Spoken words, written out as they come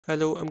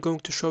Hello, I'm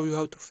going to show you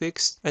how to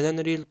fix an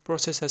Unreal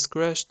process has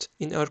crashed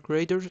in ARC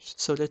Raiders.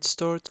 So let's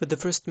start with the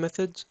first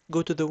method.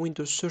 Go to the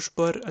Windows search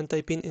bar and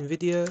type in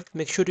NVIDIA.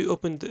 Make sure you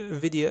open the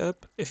NVIDIA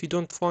app. If you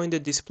don't find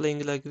it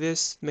displaying like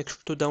this, make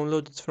sure to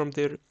download it from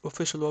their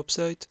official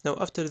website. Now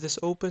after this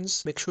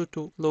opens, make sure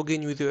to log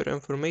in with your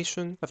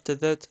information. After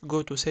that,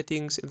 go to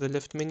settings in the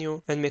left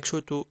menu and make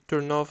sure to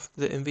turn off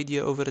the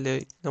NVIDIA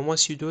overlay. Now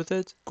once you do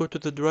that, go to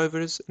the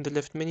drivers in the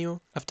left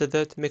menu. After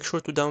that, make sure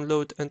to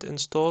download and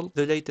install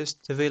the latest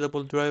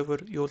available driver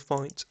you'll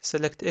find.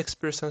 Select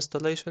Express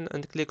installation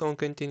and click on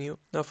continue.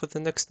 Now for the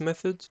next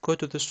method, go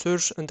to the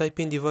search and type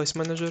in device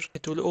manager.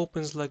 It will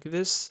open like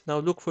this. Now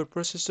look for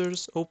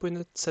processors, open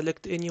it,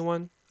 select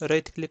anyone,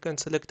 right click and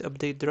select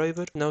update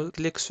driver. Now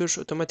click search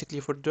automatically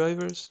for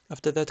drivers.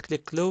 After that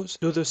click close.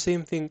 Do the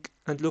same thing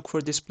and look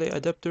for display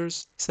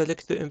adapters.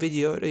 Select the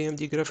NVIDIA or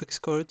AMD graphics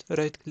card,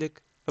 right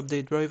click,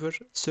 update driver,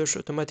 search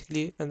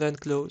automatically, and then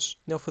close.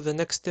 Now for the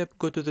next step,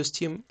 go to the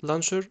Steam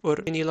launcher or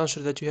any launcher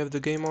that you have the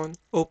game on.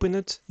 Open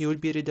it. You will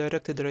be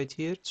redirected right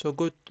here. So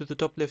go to the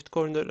top left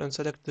corner and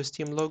select the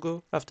Steam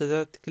logo. After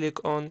that,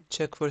 click on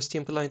check for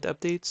Steam client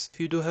updates. If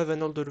you do have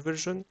an older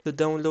version, the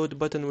download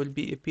button will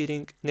be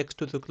appearing next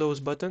to the close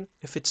button.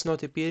 If it's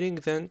not appearing,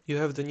 then you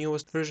have the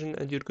newest version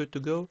and you're good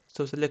to go.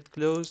 So select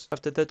close.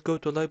 After that, go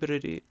to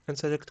library and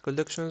select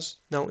collections.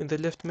 Now in the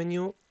left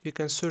menu, you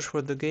can search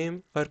for the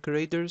game ARC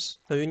Raiders.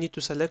 Now you need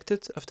to select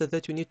it. After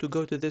that, you need to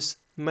go to this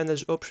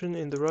manage option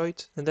in the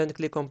right and then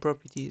click on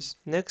properties.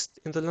 Next,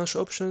 in the launch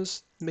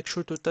options, make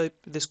sure to type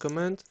this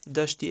command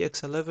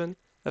 -dx11.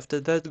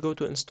 After that, go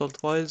to installed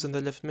files in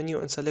the left menu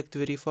and select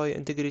verify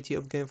integrity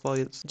of game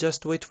files.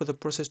 Just wait for the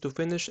process to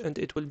finish and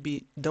it will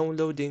be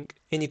downloading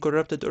any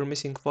corrupted or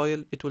missing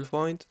file it will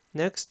find.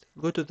 Next,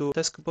 go to the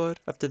taskbar.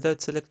 After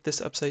that, select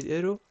this upside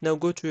arrow. Now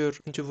go to your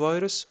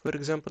antivirus. For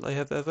example, I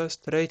have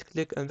Avast. Right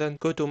click and then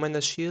go to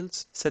manage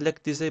shields.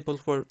 Select disable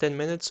for 10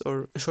 minutes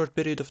or a short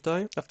period of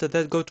time. After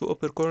that, go to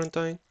open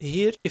quarantine.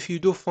 Here, if you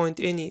do find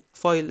any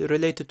file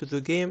related to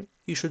the game,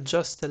 you should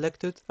just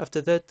select it.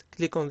 After that,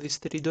 click on these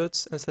three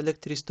dots and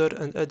select restore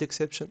and add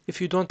exception. If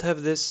you don't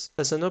have this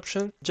as an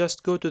option,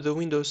 just go to the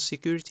Windows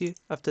security.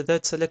 After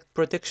that, select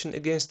protection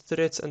against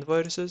threats and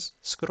viruses.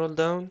 Scroll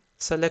down,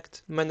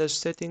 select manage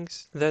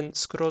settings, then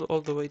scroll all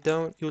the way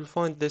down. You'll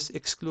find this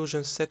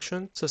exclusions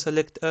section. So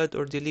select add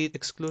or delete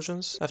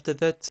exclusions. After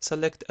that,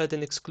 select add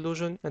an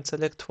exclusion and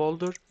select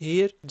folder.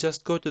 Here,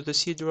 just go to the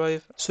C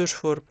drive, search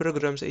for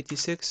programs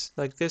 86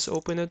 like this,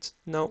 open it.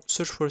 Now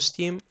search for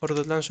Steam or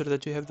the launcher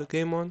that you have the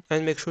game on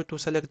and make sure to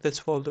select this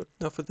folder.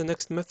 Now for the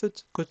next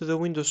method, go to the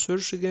Windows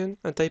search again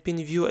and type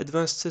in view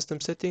advanced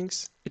system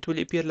settings. It will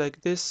appear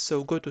like this,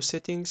 so go to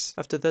settings.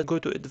 After that, go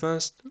to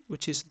advanced,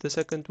 which is the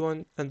second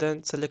one, and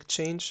then select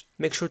change.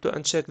 Make sure to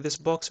uncheck this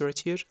box right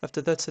here.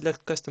 After that,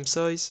 select custom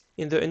size.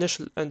 In the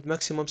initial and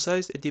maximum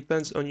size, it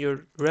depends on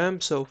your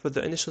RAM. So for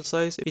the initial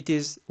size, it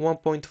is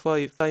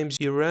 1.5 times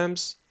your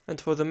RAMs.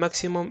 And for the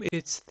maximum,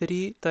 it's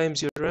 3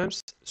 times your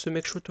RAMs. So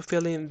make sure to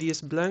fill in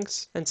these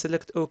blanks and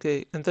select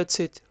OK. And that's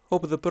it.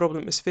 Hope the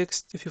problem is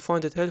fixed. If you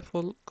find it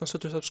helpful,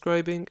 consider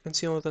subscribing and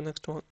see you on the next one.